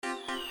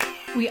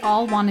We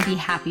all want to be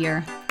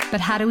happier,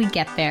 but how do we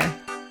get there?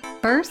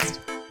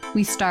 First,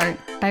 we start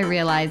by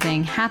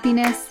realizing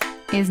happiness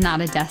is not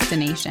a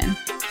destination.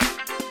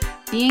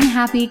 Being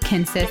happy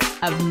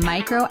consists of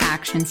micro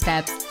action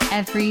steps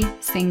every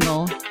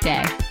single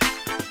day.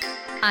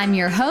 I'm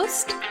your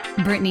host,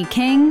 Brittany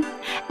King,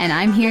 and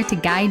I'm here to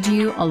guide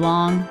you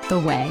along the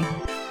way.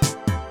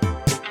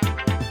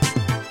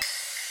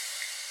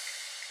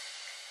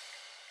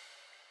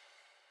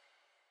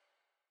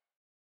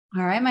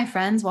 All right, my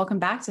friends, welcome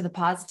back to the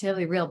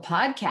Positively Real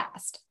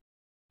podcast.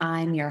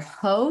 I'm your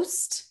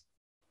host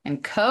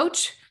and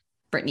coach,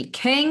 Brittany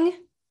King.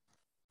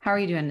 How are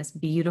you doing this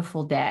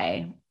beautiful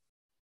day?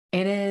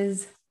 It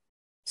is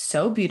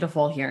so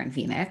beautiful here in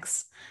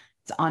Phoenix.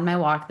 It's on my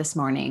walk this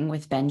morning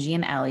with Benji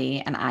and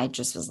Ellie, and I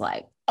just was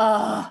like,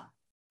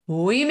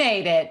 we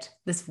made it.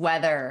 This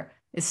weather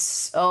is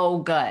so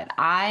good.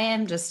 I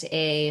am just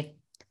a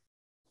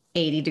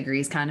 80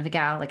 degrees kind of a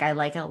gal. Like I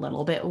like it a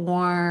little bit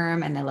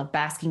warm and I love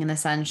basking in the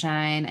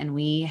sunshine, and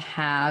we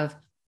have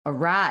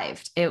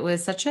arrived. It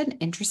was such an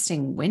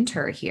interesting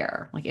winter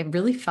here. Like it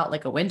really felt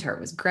like a winter.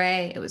 It was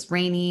gray. It was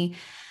rainy.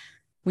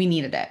 We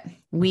needed it.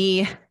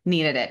 We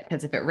needed it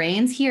because if it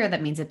rains here,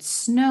 that means it's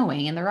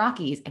snowing in the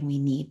Rockies, and we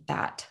need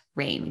that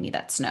rain. We need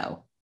that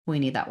snow. We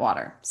need that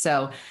water.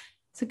 So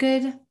it's a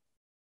good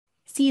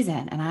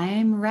season, and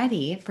I'm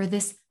ready for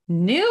this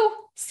new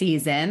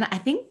season. I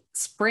think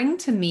spring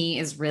to me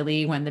is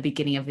really when the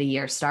beginning of the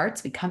year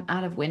starts. We come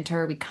out of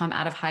winter, we come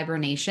out of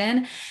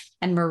hibernation,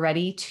 and we're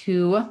ready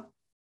to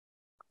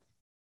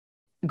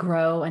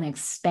grow and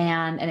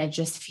expand. And it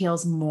just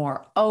feels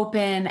more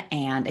open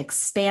and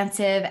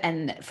expansive.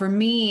 And for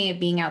me,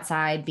 being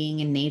outside, being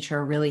in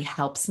nature really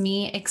helps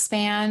me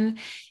expand.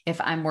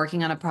 If I'm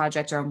working on a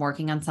project or I'm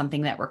working on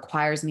something that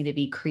requires me to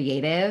be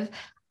creative,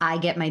 I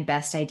get my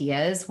best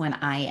ideas when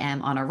I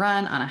am on a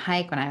run, on a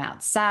hike, when I'm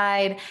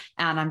outside,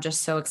 and I'm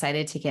just so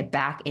excited to get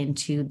back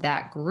into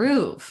that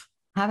groove.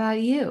 How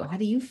about you? How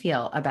do you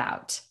feel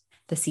about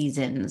the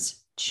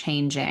seasons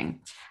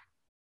changing?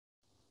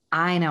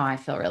 I know I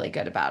feel really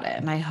good about it,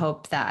 and I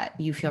hope that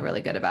you feel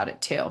really good about it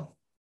too.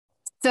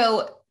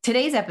 So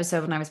today's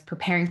episode, when I was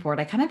preparing for it,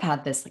 I kind of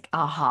had this like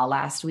aha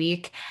last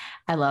week.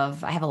 I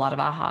have a lot of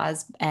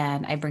ahas,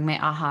 and I bring my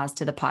ahas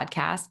to the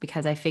podcast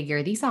because I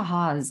figure these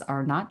ahas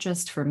are not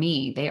just for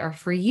me, they are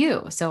for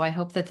you. So I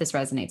hope that this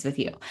resonates with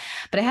you.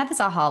 But I had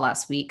this aha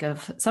last week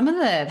of some of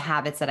the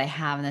habits that I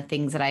have and the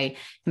things that I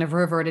kind of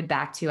reverted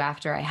back to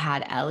after I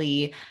had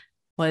Ellie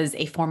was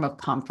a form of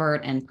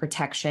comfort and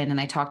protection. And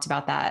I talked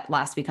about that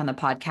last week on the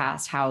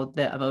podcast, how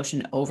the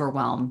emotion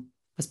overwhelm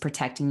was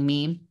protecting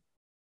me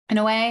in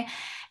a way.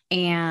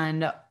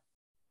 And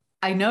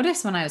I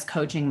noticed when I was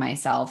coaching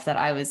myself that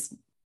I was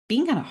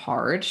being kind of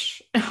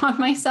harsh on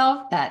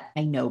myself, that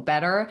I know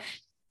better.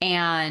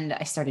 And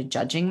I started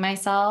judging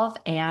myself.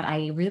 And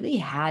I really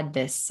had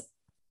this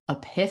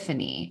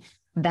epiphany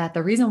that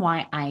the reason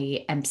why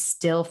I am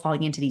still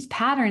falling into these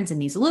patterns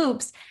and these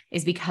loops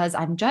is because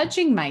I'm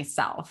judging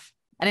myself.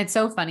 And it's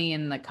so funny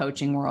in the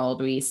coaching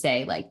world, we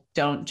say like,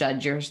 don't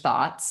judge your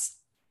thoughts.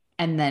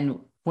 And then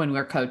when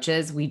we're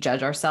coaches, we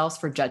judge ourselves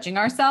for judging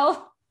ourselves.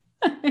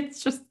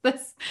 It's just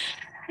this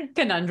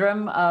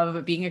conundrum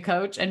of being a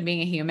coach and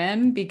being a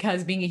human,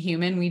 because being a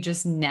human, we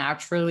just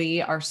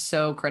naturally are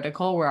so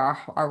critical. We're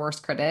our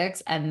worst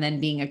critics. And then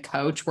being a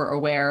coach, we're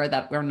aware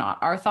that we're not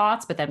our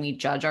thoughts, but then we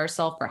judge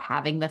ourselves for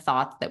having the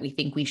thoughts that we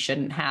think we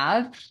shouldn't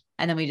have.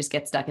 And then we just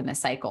get stuck in this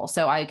cycle.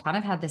 So I kind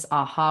of had this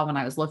aha when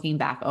I was looking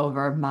back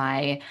over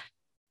my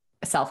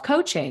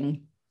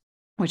self-coaching,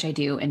 which I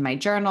do in my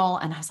journal.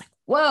 And I was like,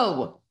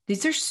 whoa,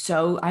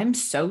 I'm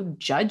so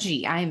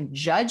judgy. I'm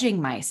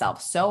judging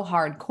myself so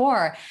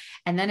hardcore.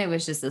 And then it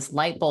was just this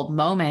light bulb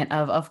moment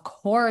of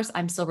course,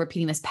 I'm still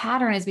repeating this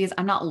pattern, is because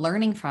I'm not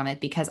learning from it,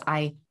 because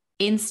I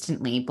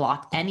instantly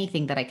block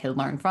anything that I could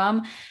learn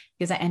from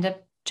because I end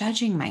up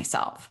judging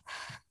myself.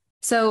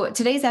 So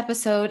today's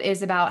episode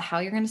is about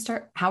how we're going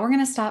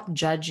to stop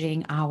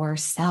judging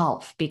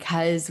ourselves,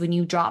 because when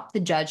you drop the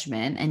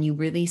judgment and you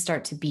really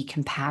start to be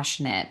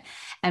compassionate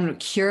and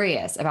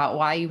curious about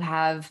why you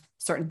have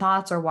certain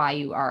thoughts or why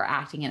you are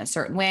acting in a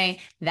certain way,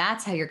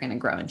 that's how you're going to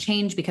grow and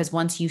change, because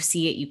once you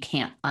see it, you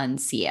can't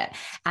unsee it.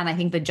 And I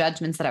think the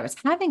judgments that I was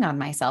having on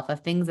myself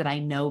of things that I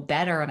know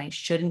better and I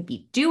shouldn't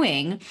be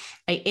doing,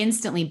 I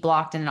instantly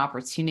blocked an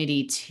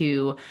opportunity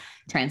to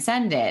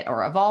transcend it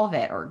or evolve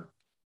it, or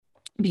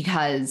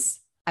because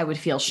I would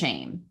feel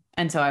shame.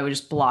 And so I would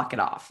just block it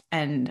off,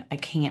 and I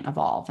can't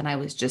evolve. And I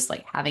was just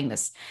like having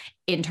this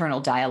internal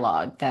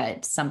dialogue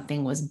that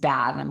something was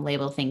bad, and I'm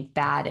labeling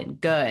bad and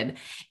good.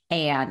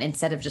 And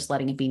instead of just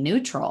letting it be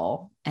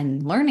neutral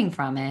and learning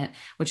from it,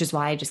 which is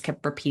why I just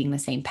kept repeating the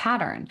same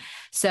pattern.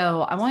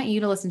 So I want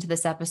you to listen to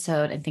this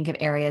episode and think of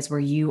areas where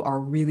you are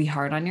really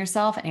hard on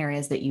yourself and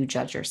areas that you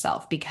judge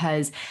yourself,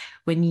 because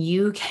when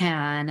you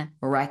can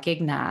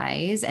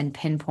recognize and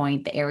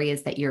pinpoint the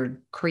areas that you're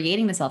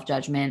creating the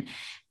self-judgment,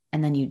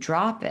 and then you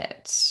drop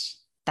it,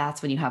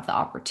 that's when you have the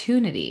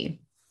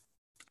opportunity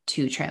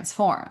to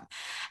transform.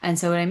 And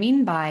so what I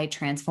mean by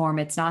transform,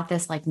 it's not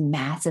this like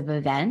massive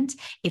event.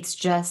 It's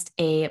just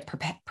a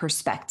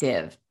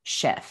perspective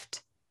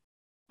shift.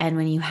 And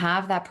when you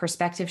have that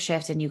perspective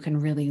shift and you can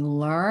really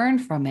learn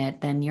from it,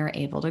 then you're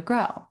able to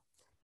grow.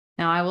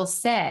 Now, I will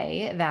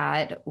say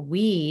that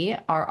we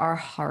are our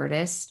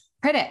hardest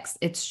critics.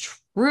 It's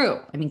true.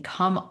 I mean,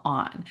 come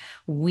on.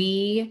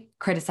 We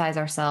criticize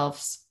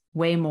ourselves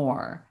way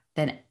more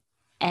than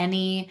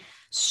any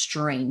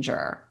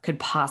stranger could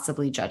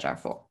possibly judge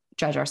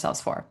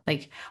ourselves for.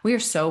 Like, we are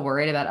so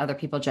worried about other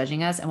people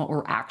judging us. And what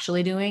we're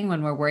actually doing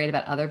when we're worried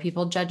about other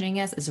people judging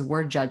us is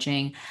we're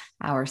judging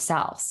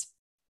ourselves.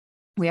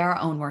 We are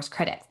our own worst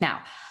critics.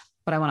 Now,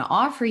 what I want to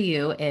offer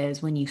you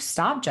is when you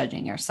stop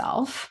judging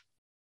yourself,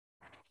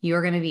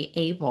 you're going to be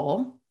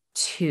able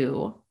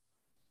to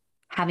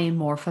have a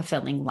more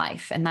fulfilling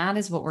life. And that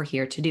is what we're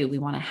here to do. We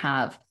want to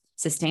have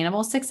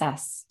sustainable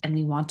success and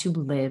we want to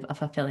live a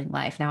fulfilling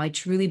life. Now, I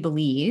truly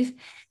believe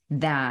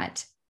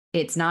that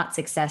it's not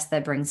success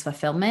that brings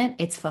fulfillment.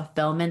 It's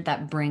fulfillment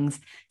that brings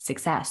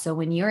success. So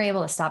when you're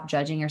able to stop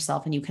judging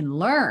yourself and you can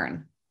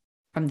learn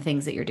from the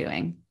things that you're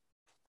doing,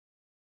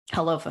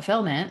 hello,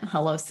 fulfillment,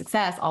 hello,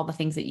 success, all the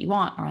things that you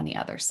want are on the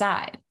other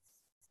side.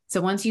 So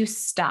once you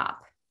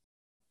stop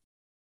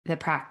the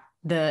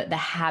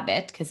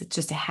habit, because it's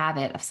just a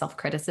habit of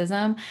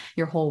self-criticism,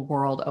 your whole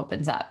world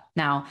opens up.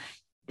 Now,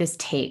 this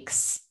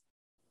takes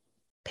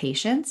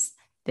patience,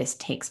 this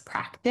takes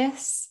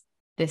practice,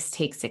 this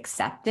takes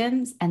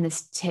acceptance, and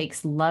this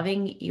takes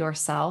loving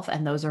yourself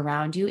and those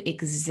around you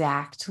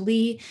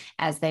exactly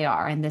as they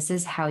are. And this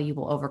is how you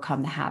will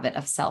overcome the habit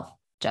of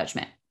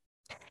self-judgment.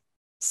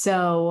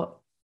 So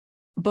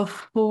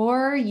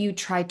before you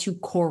try to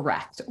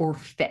correct or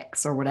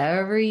fix or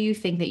whatever you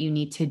think that you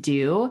need to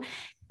do,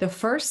 the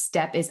first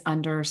step is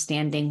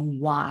understanding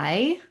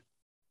why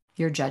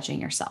you're judging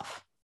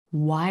yourself.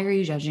 Why are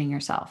you judging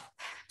yourself?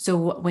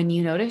 So when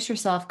you notice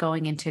yourself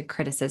going into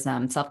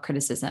criticism,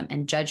 self-criticism,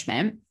 and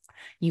judgment,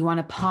 you want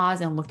to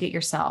pause and look at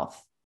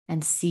yourself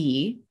and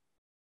see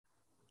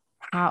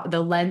how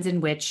the lens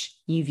in which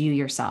you view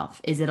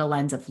yourself. Is it a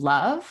lens of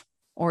love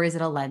or is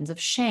it a lens of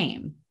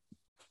shame?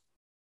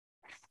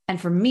 And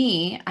for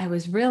me, I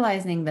was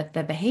realizing that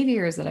the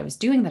behaviors that I was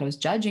doing, that I was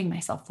judging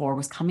myself for,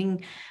 was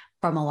coming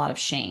from a lot of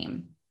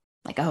shame.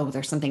 Like, oh,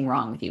 there's something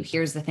wrong with you.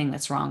 Here's the thing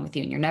that's wrong with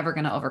you, and you're never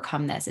going to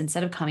overcome this,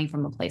 instead of coming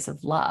from a place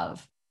of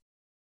love.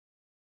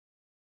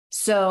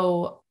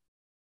 So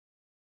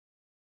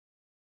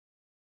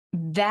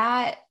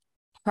that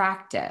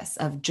practice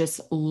of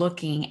just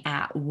looking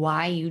at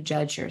why you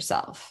judge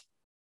yourself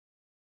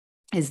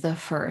is the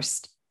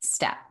first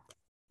step.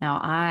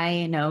 Now,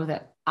 I know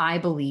that I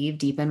believe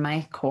deep in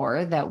my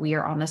core that we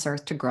are on this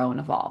earth to grow and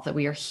evolve, that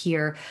we are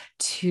here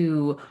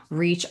to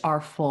reach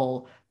our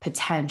full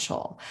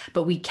potential,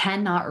 but we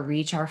cannot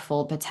reach our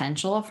full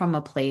potential from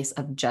a place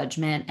of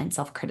judgment and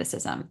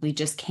self-criticism. We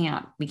just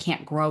can't. We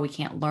can't grow. We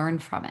can't learn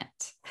from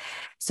it.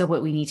 So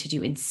what we need to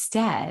do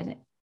instead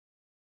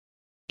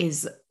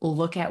is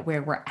look at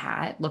where we're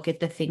at, look at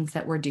the things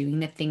that we're doing,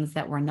 the things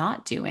that we're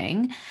not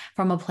doing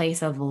from a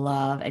place of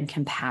love and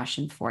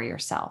compassion for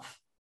yourself.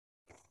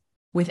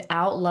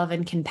 Without love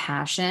and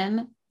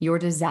compassion, your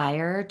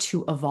desire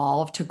to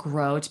evolve, to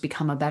grow, to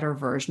become a better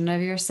version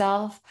of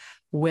yourself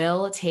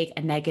will take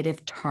a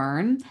negative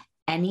turn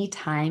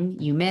anytime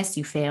you miss,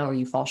 you fail, or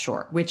you fall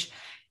short, which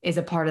is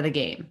a part of the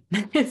game.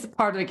 It's a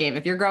part of the game.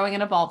 If you're growing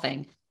and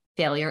evolving,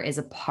 failure is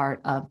a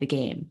part of the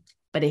game.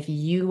 But if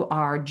you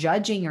are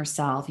judging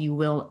yourself, you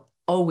will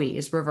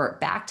always revert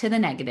back to the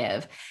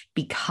negative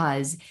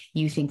because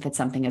you think that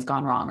something has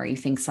gone wrong or you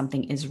think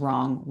something is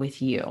wrong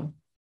with you.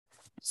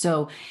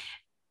 So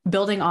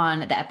building on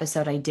the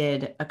episode I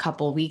did a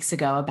couple weeks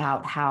ago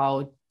about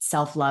how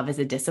self-love is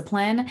a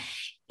discipline,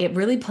 it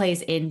really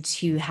plays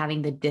into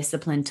having the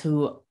discipline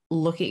to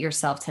look at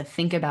yourself, to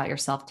think about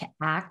yourself, to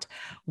act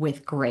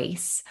with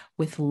grace,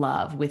 with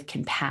love, with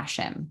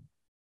compassion.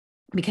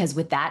 Because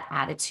with that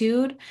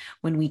attitude,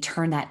 when we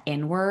turn that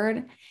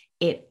inward,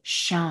 it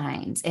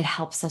shines, it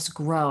helps us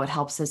grow, it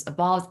helps us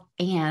evolve,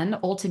 and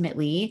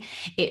ultimately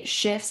it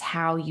shifts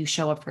how you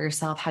show up for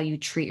yourself, how you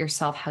treat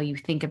yourself, how you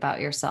think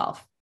about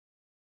yourself.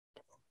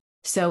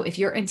 So if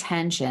your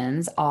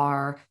intentions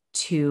are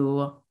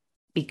to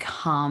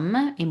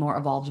become a more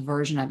evolved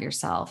version of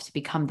yourself, to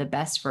become the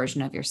best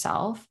version of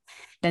yourself,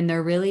 then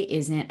there really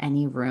isn't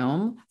any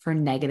room for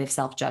negative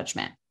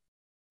self-judgment.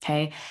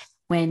 Okay.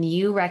 When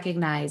you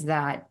recognize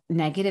that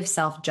negative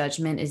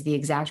self-judgment is the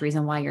exact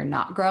reason why you're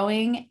not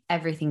growing,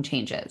 everything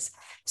changes.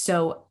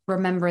 So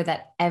remember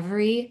that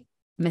every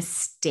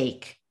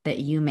mistake that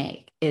you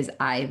make is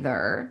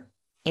either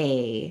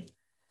a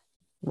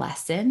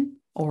lesson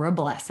or a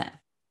blessing.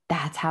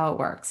 That's how it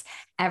works.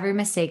 Every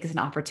mistake is an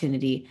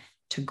opportunity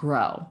to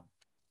grow.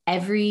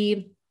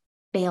 Every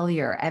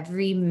failure,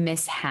 every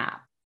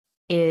mishap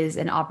is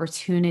an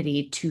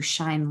opportunity to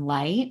shine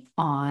light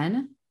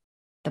on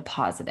the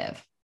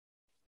positive.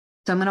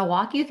 So I'm going to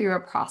walk you through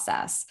a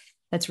process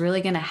that's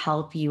really going to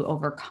help you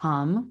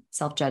overcome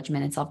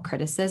self-judgment and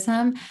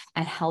self-criticism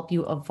and help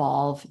you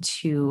evolve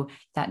to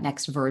that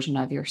next version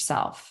of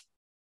yourself.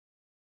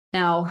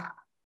 Now,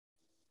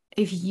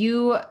 if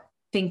you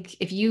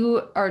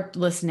are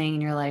listening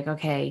and you're like,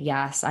 okay,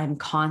 yes, I'm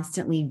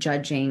constantly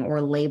judging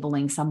or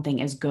labeling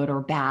something as good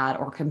or bad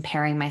or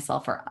comparing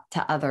myself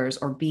to others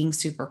or being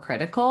super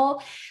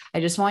critical, I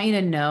just want you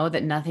to know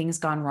that nothing's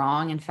gone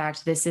wrong. In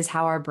fact, this is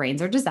how our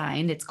brains are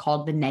designed. It's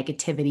called the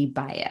negativity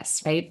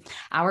bias, right?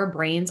 Our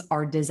brains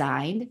are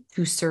designed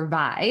to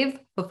survive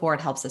before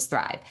it helps us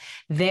thrive.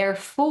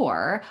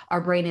 Therefore,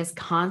 our brain is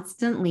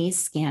constantly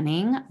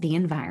scanning the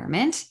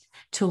environment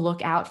to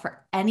look out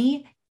for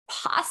any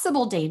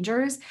possible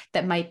dangers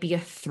that might be a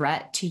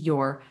threat to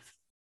your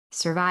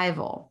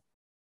survival.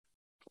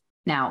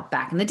 Now,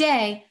 back in the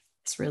day,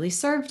 this really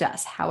served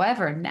us.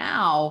 However,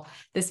 now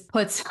this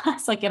puts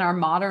us like in our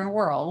modern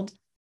world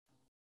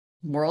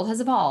has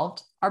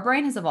evolved, our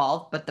brain has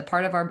evolved, but the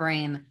part of our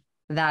brain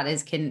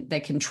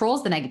that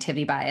controls the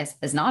negativity bias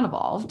has not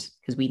evolved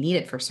because we need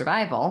it for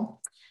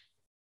survival.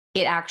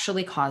 It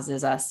actually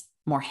causes us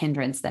more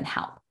hindrance than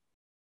help.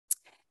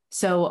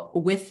 So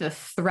with the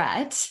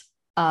threat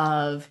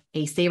of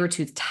a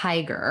saber-toothed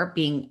tiger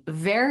being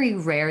very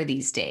rare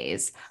these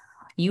days,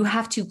 you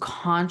have to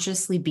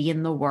consciously be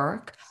in the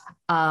work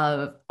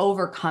of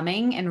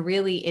overcoming, and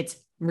it's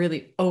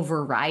really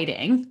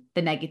overriding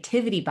the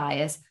negativity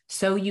bias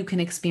so you can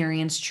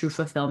experience true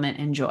fulfillment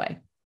and joy.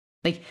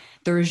 Like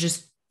there is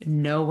just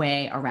no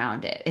way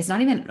around it. It's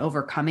not even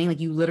overcoming. Like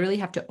you literally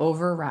have to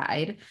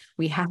override.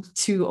 We have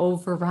to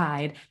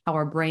override how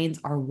our brains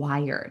are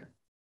wired.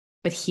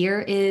 But here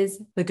is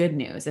the good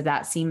news, if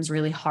that seems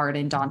really hard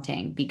and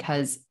daunting,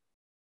 because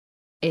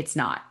it's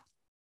not.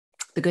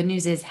 The good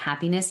news is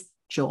happiness,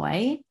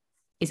 joy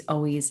is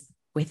always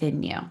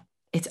within you.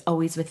 It's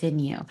always within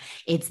you.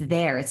 It's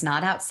there. It's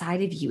not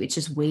outside of you. It's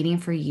just waiting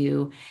for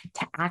you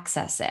to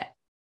access it.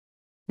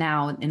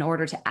 Now, in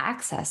order to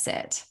access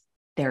it,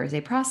 there is a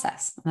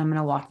process, and I'm going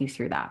to walk you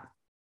through that.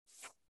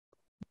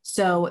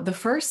 So the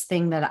first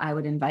thing that I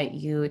would invite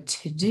you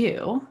to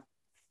do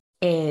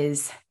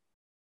is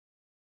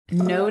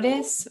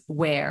notice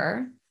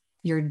where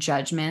your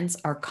judgments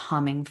are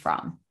coming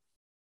from.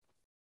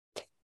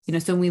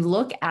 So when we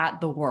look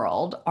at the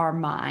world, our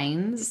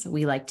minds,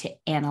 we like to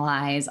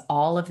analyze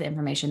all of the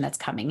information that's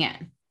coming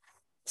in.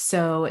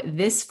 So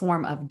this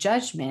form of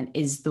judgment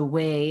is the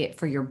way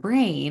for your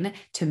brain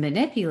to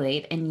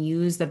manipulate and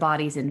use the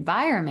body's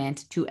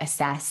environment to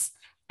assess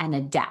and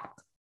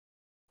adapt.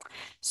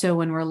 So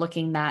when we're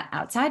looking that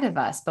outside of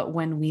us, but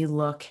when we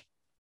look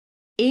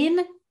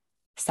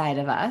inside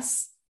of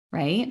us,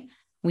 right?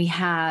 We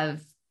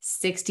have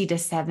 60 to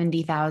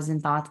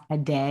 70,000 thoughts a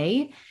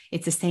day.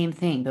 It's the same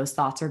thing. Those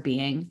thoughts are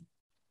being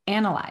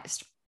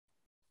analyzed.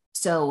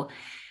 So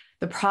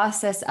the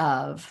process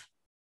of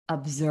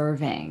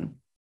observing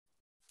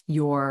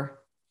your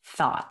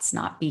thoughts,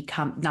 not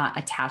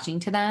attaching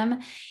to them,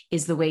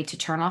 is the way to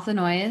turn off the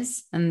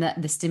noise and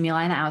the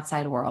stimuli in the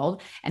outside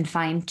world and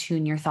fine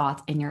tune your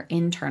thoughts in your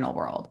internal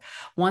world.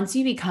 Once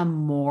you become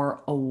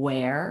more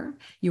aware,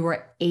 you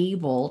are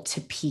able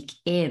to peek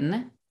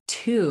in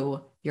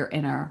to your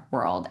inner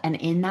world. And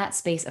in that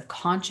space of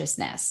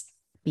consciousness,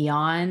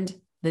 beyond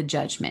the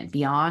judgment,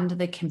 beyond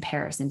the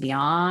comparison,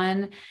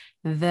 beyond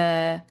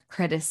the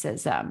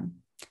criticism,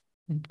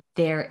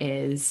 there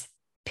is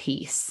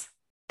peace.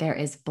 There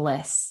is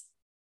bliss.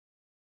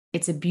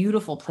 It's a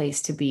beautiful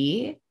place to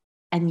be,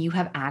 and you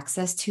have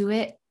access to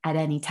it at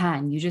any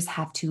time. You just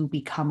have to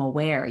become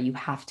aware. You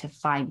have to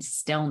find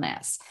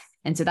stillness.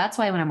 And so that's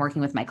why when I'm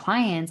working with my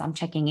clients, I'm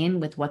checking in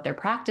with what their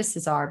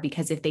practices are,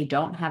 because if they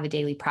don't have a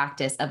daily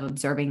practice of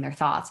observing their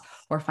thoughts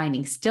or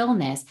finding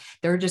stillness,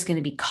 they're just going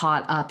to be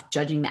caught up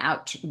judging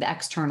the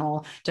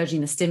external,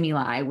 judging the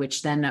stimuli,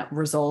 which then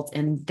results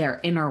in their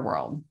inner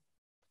world.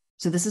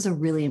 So this is a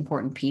really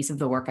important piece of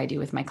the work I do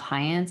with my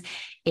clients,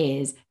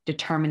 is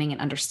determining and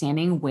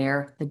understanding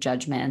where the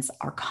judgments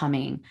are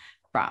coming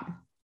from.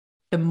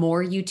 The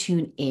more you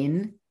tune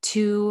in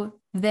to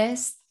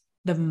this,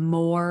 the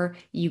more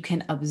you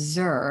can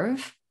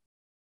observe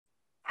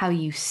how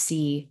you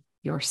see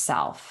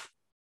yourself.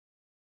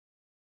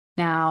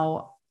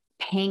 Now,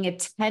 paying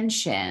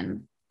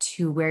attention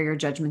to where your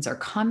judgments are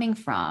coming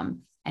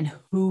from and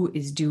who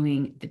is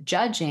doing the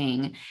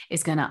judging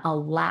is going to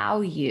allow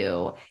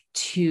you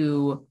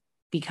to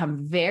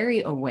become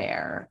very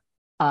aware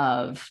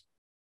of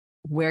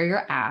where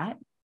you're at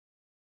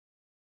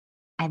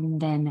and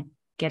then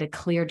get a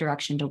clear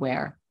direction to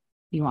where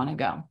you want to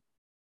go.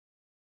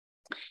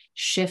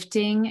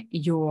 Shifting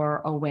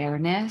your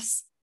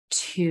awareness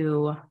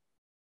to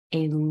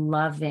a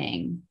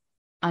loving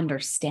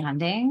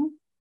understanding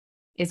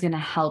is going to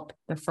help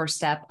the first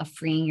step of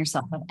freeing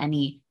yourself of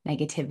any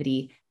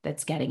negativity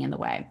that's getting in the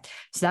way.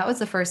 So that was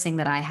the first thing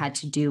that I had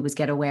to do, was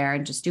get aware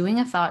and just doing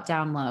a thought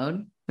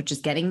download, which is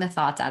getting the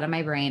thoughts out of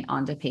my brain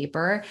onto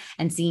paper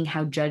and seeing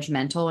how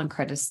judgmental and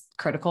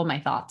critical my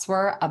thoughts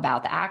were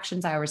about the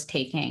actions I was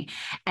taking.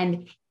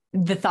 And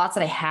the thoughts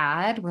that I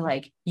had were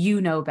like, you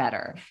know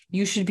better.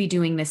 You should be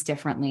doing this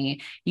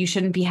differently. You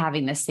shouldn't be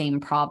having the same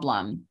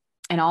problem.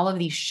 And all of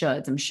these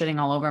shoulds, I'm shoulding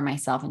all over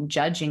myself and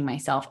judging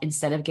myself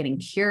instead of getting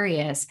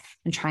curious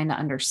and trying to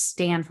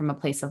understand from a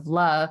place of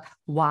love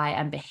why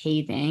I'm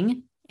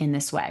behaving in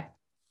this way.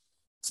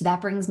 So that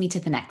brings me to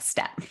the next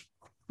step,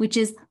 which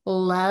is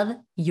love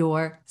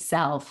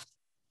yourself.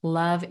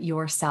 Love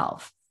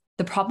yourself.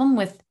 The problem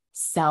with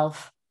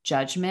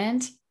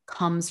self-judgment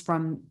comes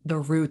from the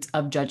root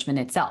of judgment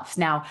itself.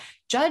 Now,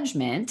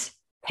 judgment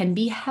can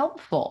be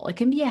helpful. It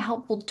can be a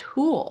helpful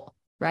tool,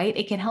 right?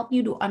 It can help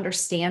you to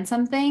understand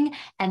something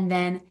and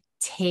then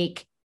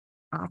take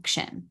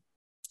action,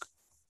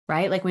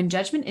 right? Like when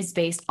judgment is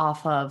based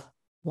off of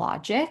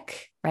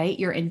logic, right?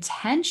 Your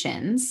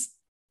intentions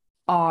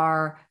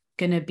are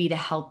going to be to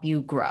help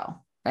you grow,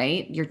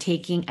 right? You're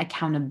taking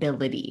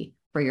accountability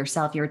for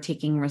yourself. You're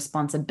taking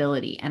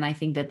responsibility. And I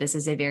think that this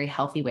is a very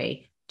healthy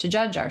way to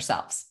judge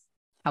ourselves.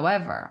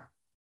 However,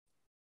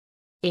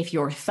 if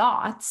your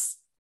thoughts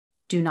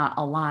do not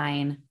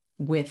align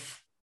with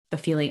the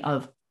feeling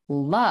of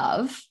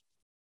love,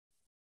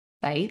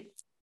 right?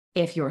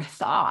 If your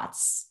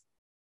thoughts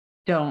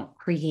don't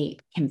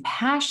create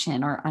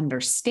compassion or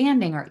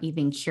understanding or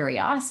even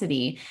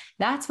curiosity,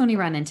 that's when you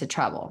run into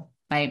trouble,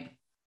 right?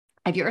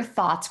 If your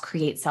thoughts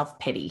create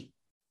self-pity,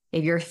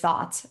 if your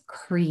thoughts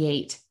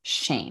create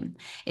shame,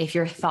 if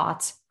your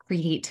thoughts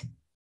create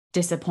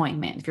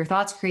disappointment, if your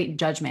thoughts create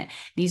judgment,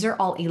 these are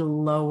all a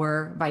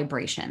lower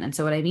vibration. And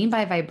so what I mean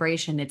by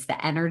vibration, it's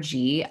the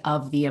energy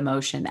of the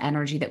emotion, the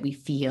energy that we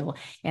feel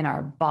in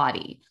our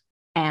body.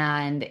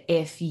 And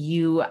if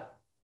you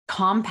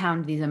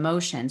compound these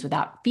emotions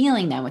without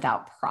feeling them,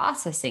 without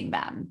processing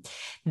them,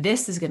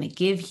 this is going to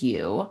give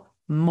you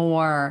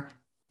more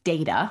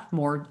data,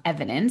 more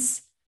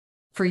evidence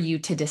for you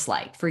to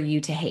dislike, for you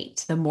to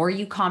hate. The more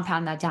you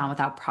compound that down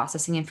without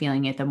processing and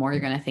feeling it, the more you're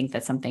going to think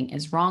that something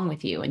is wrong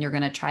with you. And you're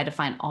going to try to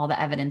find all the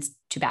evidence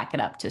to back it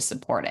up, to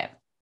support it.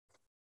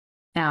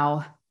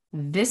 Now,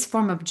 this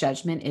form of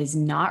judgment is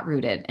not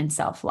rooted in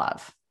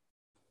self-love.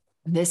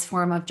 This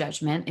form of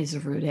judgment is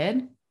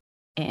rooted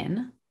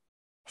in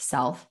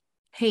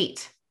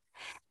self-hate.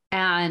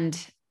 And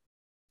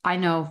I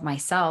know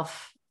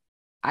myself,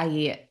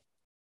 I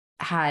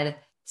had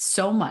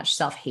so much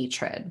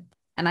self-hatred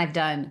and I've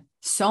done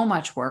so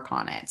much work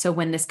on it. So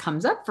when this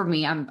comes up for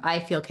me, I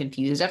feel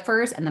confused at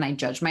first, and then I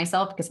judge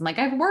myself because I'm like,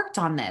 I've worked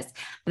on this,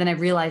 but then I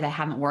realize I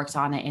haven't worked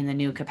on it in the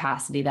new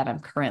capacity that I'm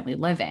currently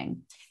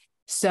living.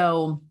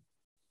 So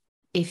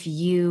if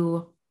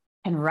you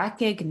can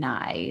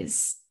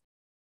recognize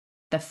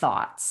the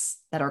thoughts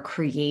that are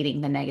creating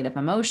the negative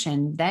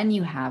emotion, then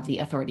you have the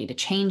authority to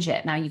change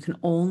it. Now, you can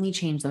only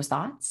change those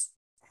thoughts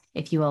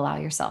if you allow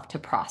yourself to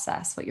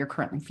process what you're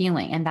currently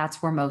feeling. And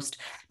that's where most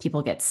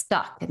people get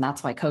stuck. And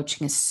that's why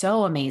coaching is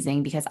so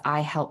amazing, because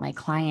I help my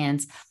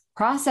clients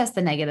process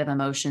the negative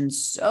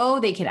emotions so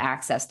they can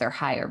access their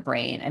higher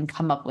brain and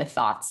come up with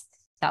thoughts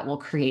that will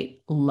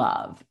create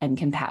love and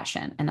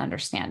compassion and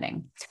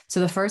understanding. So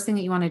the first thing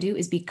that you want to do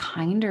is be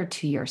kinder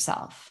to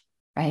yourself,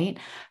 right?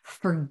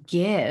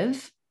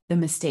 Forgive the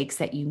mistakes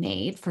that you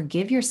made.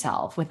 Forgive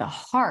yourself with a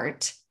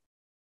heart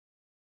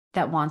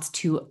that wants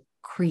to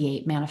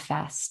create,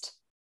 manifest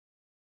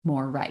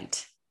more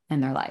right in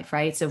their life,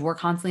 right? So if we're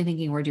constantly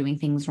thinking we're doing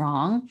things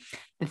wrong,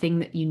 the thing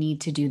that you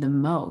need to do the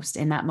most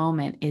in that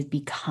moment is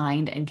be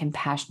kind and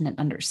compassionate,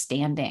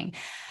 understanding.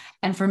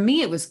 And for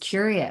me, it was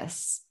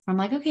curious. I'm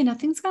like, okay,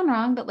 nothing's gone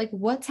wrong, but like,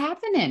 what's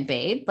happening,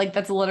 babe? Like,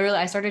 that's literally,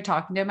 I started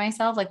talking to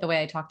myself like the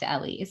way I talk to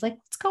Ellie. It's like,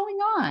 what's going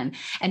on?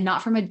 And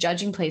not from a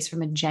judging place,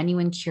 from a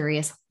genuine,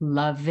 curious,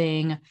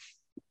 loving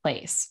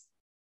place.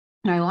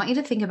 Now, I want you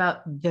to think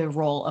about the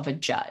role of a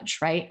judge,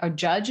 right? A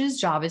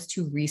judge's job is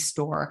to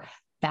restore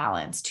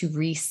balance, to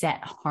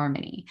reset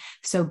harmony.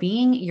 So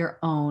being your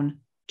own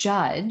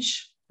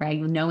judge, right?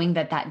 Knowing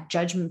that that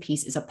judgment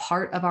piece is a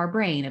part of our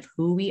brain of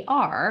who we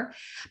are,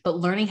 but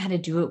learning how to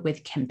do it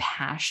with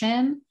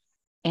compassion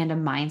and a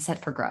mindset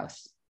for growth.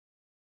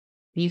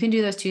 You can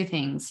do those two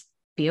things.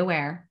 Be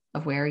aware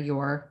of where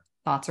your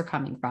thoughts are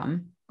coming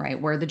from, right?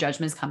 Where the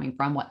judgment is coming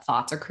from, what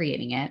thoughts are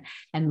creating it,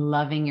 and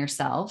loving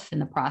yourself in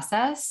the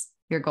process.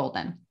 You're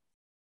golden.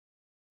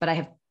 But I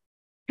have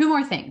two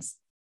more things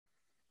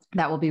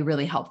that will be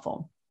really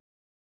helpful.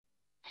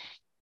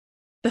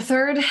 The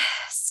third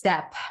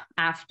step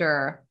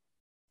after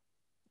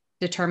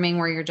determining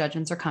where your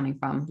judgments are coming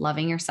from,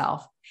 loving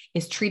yourself,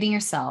 is treating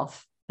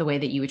yourself the way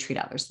that you would treat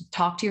others.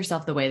 Talk to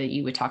yourself the way that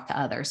you would talk to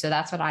others. So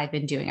that's what I've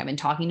been doing. I've been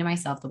talking to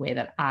myself the way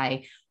that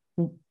I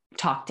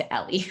talk to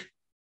Ellie,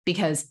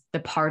 because the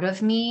part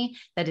of me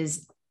that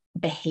is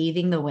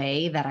behaving the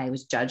way that I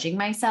was judging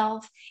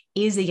myself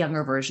is a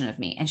younger version of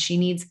me. And she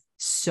needs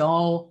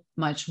so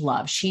much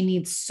love. She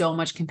needs so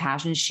much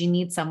compassion. She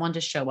needs someone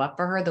to show up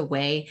for her the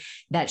way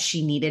that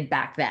she needed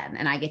back then.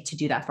 And I get to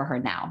do that for her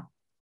now.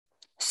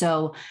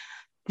 So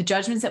the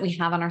judgments that we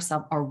have on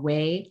ourselves are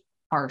way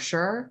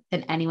harsher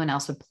than anyone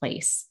else would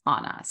place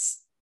on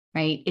us,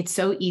 right? It's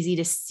so easy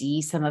to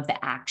see some of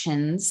the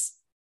actions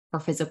or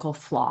physical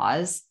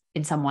flaws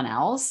in someone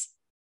else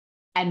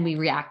and we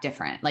react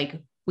different. Like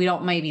we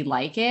don't maybe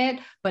like it,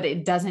 but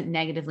it doesn't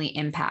negatively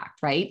impact,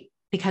 right?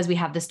 Because we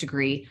have this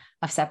degree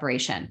of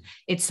separation.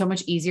 It's so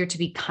much easier to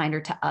be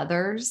kinder to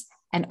others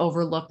and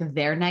overlook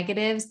their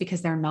negatives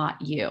because they're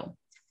not you.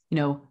 You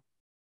know,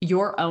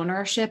 your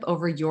ownership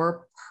over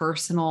your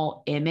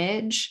personal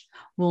image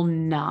will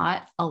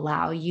not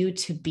allow you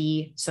to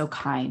be so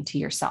kind to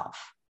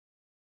yourself.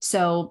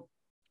 So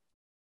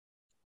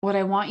what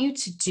I want you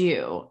to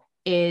do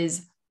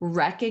is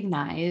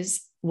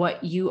recognize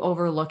what you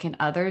overlook in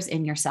others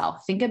in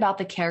yourself. Think about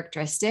the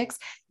characteristics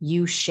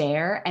you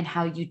share and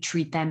how you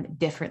treat them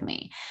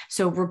differently.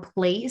 So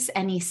replace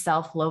any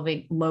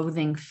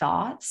self-loathing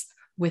thoughts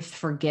with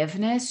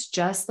forgiveness,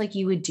 just like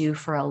you would do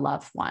for a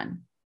loved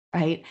one,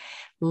 right?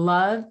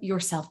 Love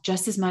yourself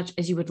just as much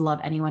as you would love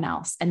anyone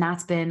else. And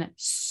that's been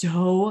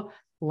so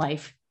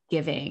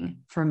life-giving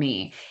for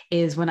me,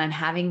 is when I'm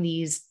having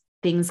these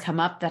things come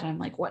up that I'm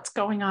like, what's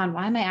going on?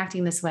 Why am I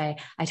acting this way?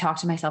 I talk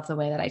to myself the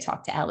way that I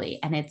talk to Ellie.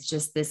 And it's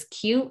just this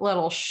cute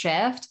little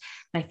shift.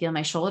 And I feel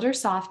my shoulders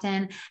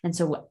soften. And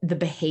so the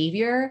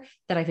behavior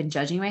that I've been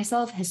judging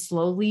myself has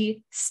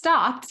slowly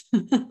stopped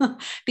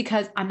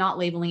because I'm not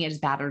labeling it as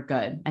bad or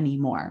good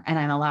anymore. And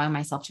I'm allowing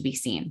myself to be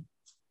seen.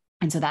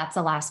 And so that's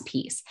the last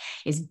piece,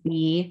 is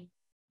be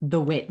the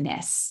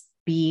witness,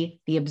 be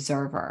the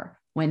observer.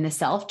 When the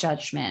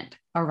self-judgment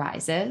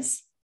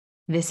arises,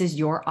 this is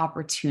your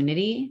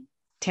opportunity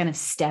to kind of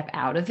step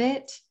out of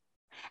it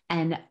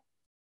and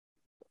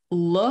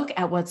look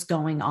at what's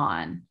going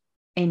on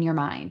in your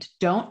mind.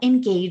 Don't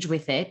engage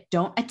with it.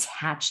 Don't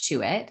attach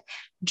to it.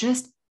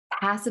 Just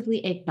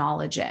passively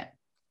acknowledge it.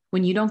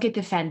 When you don't get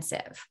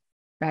defensive,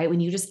 right? When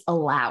you just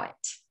allow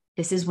it,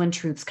 this is when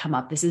truths come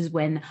up. This is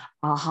when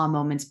aha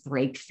moments,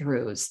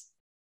 breakthroughs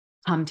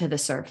come to the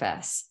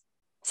surface.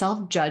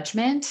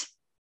 Self-judgment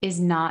is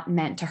not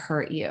meant to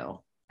hurt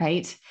you,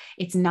 right?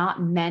 It's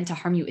not meant to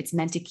harm you. It's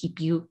meant to keep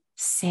you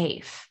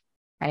safe,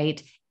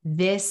 right?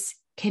 This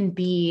can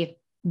be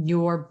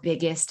your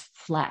biggest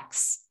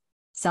flex.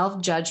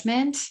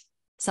 Self-judgment,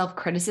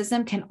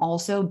 self-criticism can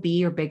also be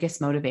your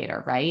biggest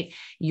motivator, right?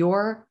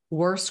 Your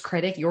worst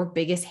critic, your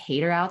biggest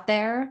hater out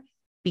there,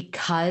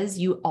 because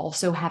you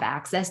also have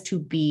access to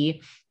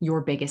be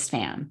your biggest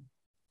fan.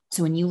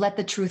 So when you let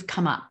the truth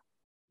come up,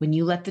 when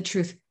you let the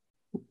truth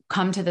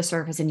come to the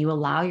surface and you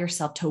allow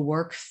yourself to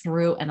work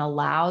through and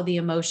allow the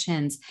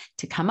emotions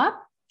to come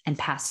up and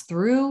pass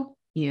through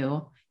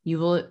you, you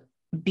will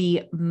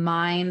be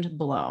mind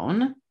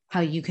blown how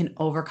you can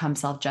overcome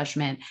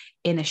self-judgment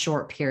in a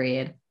short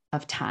period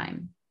of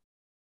time.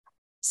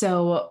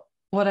 So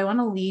what I want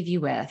to leave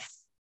you with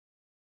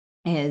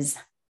is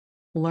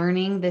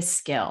learning this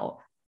skill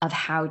of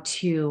how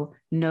to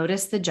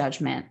notice the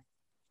judgment,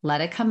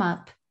 let it come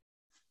up,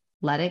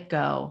 let it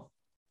go,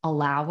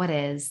 allow what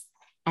is,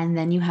 and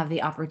then you have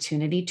the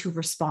opportunity to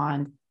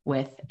respond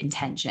with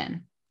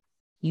intention.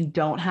 You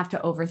don't have to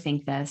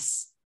overthink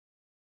this.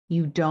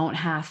 You don't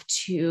have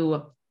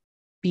to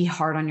be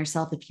hard on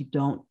yourself if you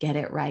don't get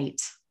it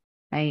right,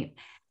 right?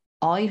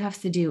 All you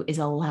have to do is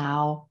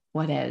allow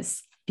what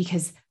is,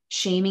 because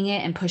shaming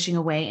it and pushing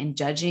away and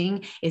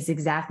judging is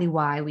exactly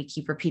why we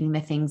keep repeating the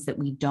things that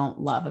we don't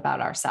love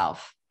about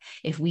ourselves.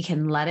 If we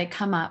can let it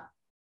come up,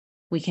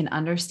 we can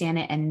understand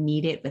it and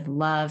meet it with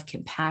love,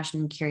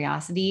 compassion, and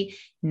curiosity.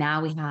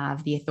 Now we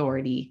have the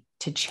authority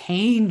to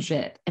change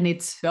it. And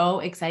it's so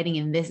exciting.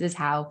 And this is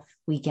how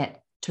we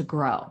get to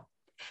grow.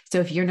 So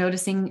if you're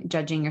noticing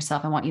judging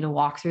yourself, I want you to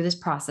walk through this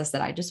process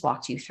that I just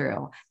walked you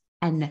through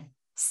and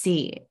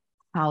see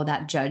how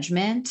that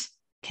judgment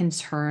can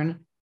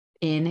turn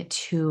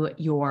into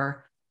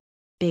your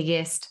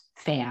biggest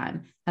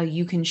fan, how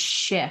you can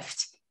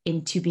shift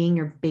into being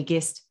your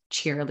biggest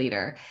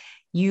cheerleader.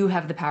 You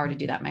have the power to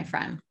do that, my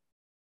friend.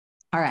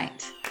 All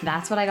right,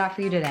 that's what I got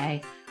for you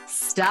today.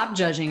 Stop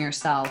judging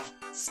yourself,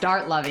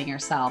 start loving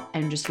yourself,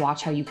 and just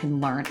watch how you can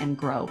learn and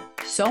grow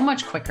so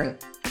much quicker.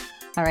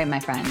 All right, my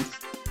friends.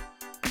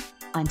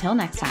 Until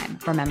next time,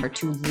 remember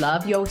to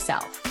love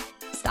yourself,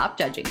 stop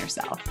judging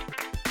yourself,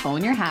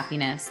 own your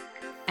happiness,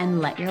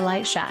 and let your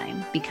light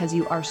shine because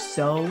you are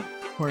so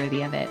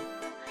worthy of it.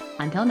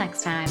 Until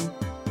next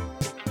time.